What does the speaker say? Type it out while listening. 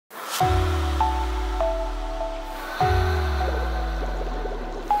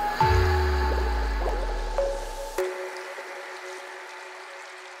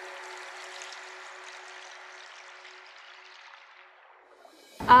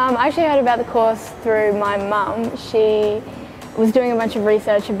I actually heard about the course through my mum. She was doing a bunch of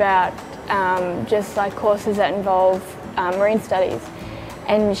research about just like courses that involve marine studies.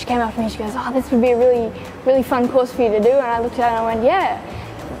 And she came up to me and she goes, "Oh, this would be a really fun course for you to do." And I looked at her and I went, "Yeah,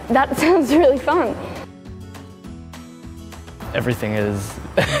 that sounds really fun." Everything has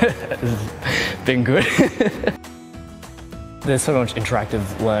been good. There's so much interactive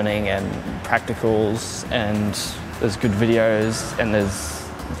learning and practicals, and there's good videos, and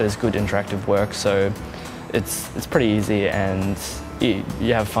there's good interactive work, so it's pretty easy and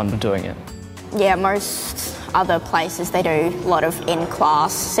you have fun doing it. Yeah, most other places they do a lot of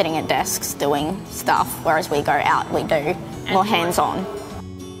in-class, sitting at desks doing stuff, whereas we go out, we do more hands-on.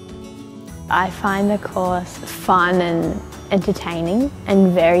 I find the course fun and entertaining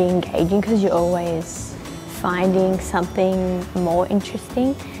and very engaging because you're always finding something more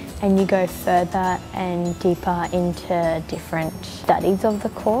interesting and you go further and deeper into different studies of the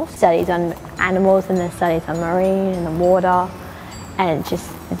course. Studies on animals and then studies on marine and the water, and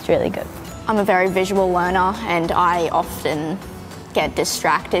it's really good. I'm a very visual learner and I often get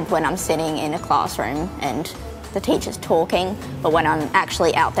distracted when I'm sitting in a classroom and the teacher's talking, but when I'm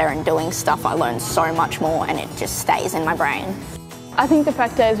actually out there and doing stuff, I learn so much more and it just stays in my brain. I think the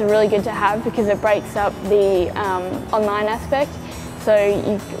fact days are really good to have because it breaks up the online aspect, so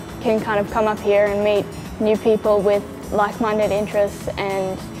you can kind of come up here and meet new people with like-minded interests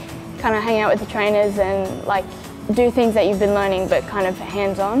and kind of hang out with the trainers and like do things that you've been learning but kind of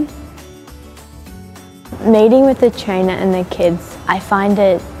hands-on. Meeting with the trainer and the kids, I find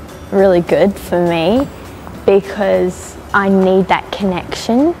it really good for me because I need that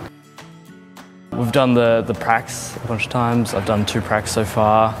connection. We've done the pracs a bunch of times. I've done 2 pracs so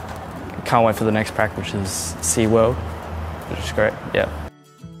far. Can't wait for the next prac, which is SeaWorld, which is great, yeah.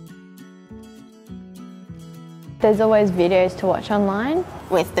 There's always videos to watch online.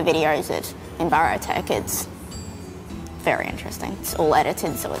 With the videos at Envirotech, it's very interesting. It's all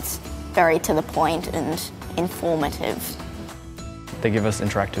edited, so it's very to the point and informative. They give us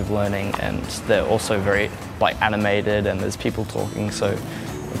interactive learning and they're also very animated and there's people talking, so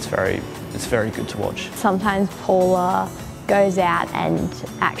it's very good to watch. Sometimes Paula goes out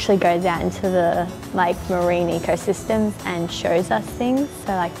into the marine ecosystems and shows us things,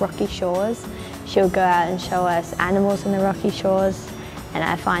 so like rocky shores. She'll go out and show us animals in the rocky shores, and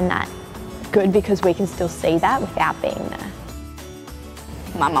I find that good because we can still see that without being there.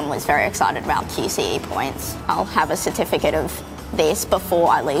 My mum was very excited about QCE points. I'll have a certificate of this before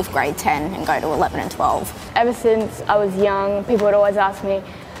I leave grade 10 and go to 11 and 12. Ever since I was young, people would always ask me,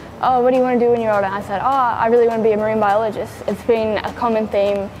 "Oh, what do you want to do when you're older?" And I said, "Oh, I really want to be a marine biologist." It's been a common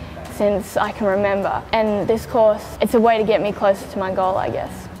theme since I can remember. And this course, it's a way to get me closer to my goal, I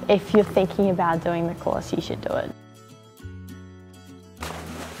guess. If you're thinking about doing the course, you should do it.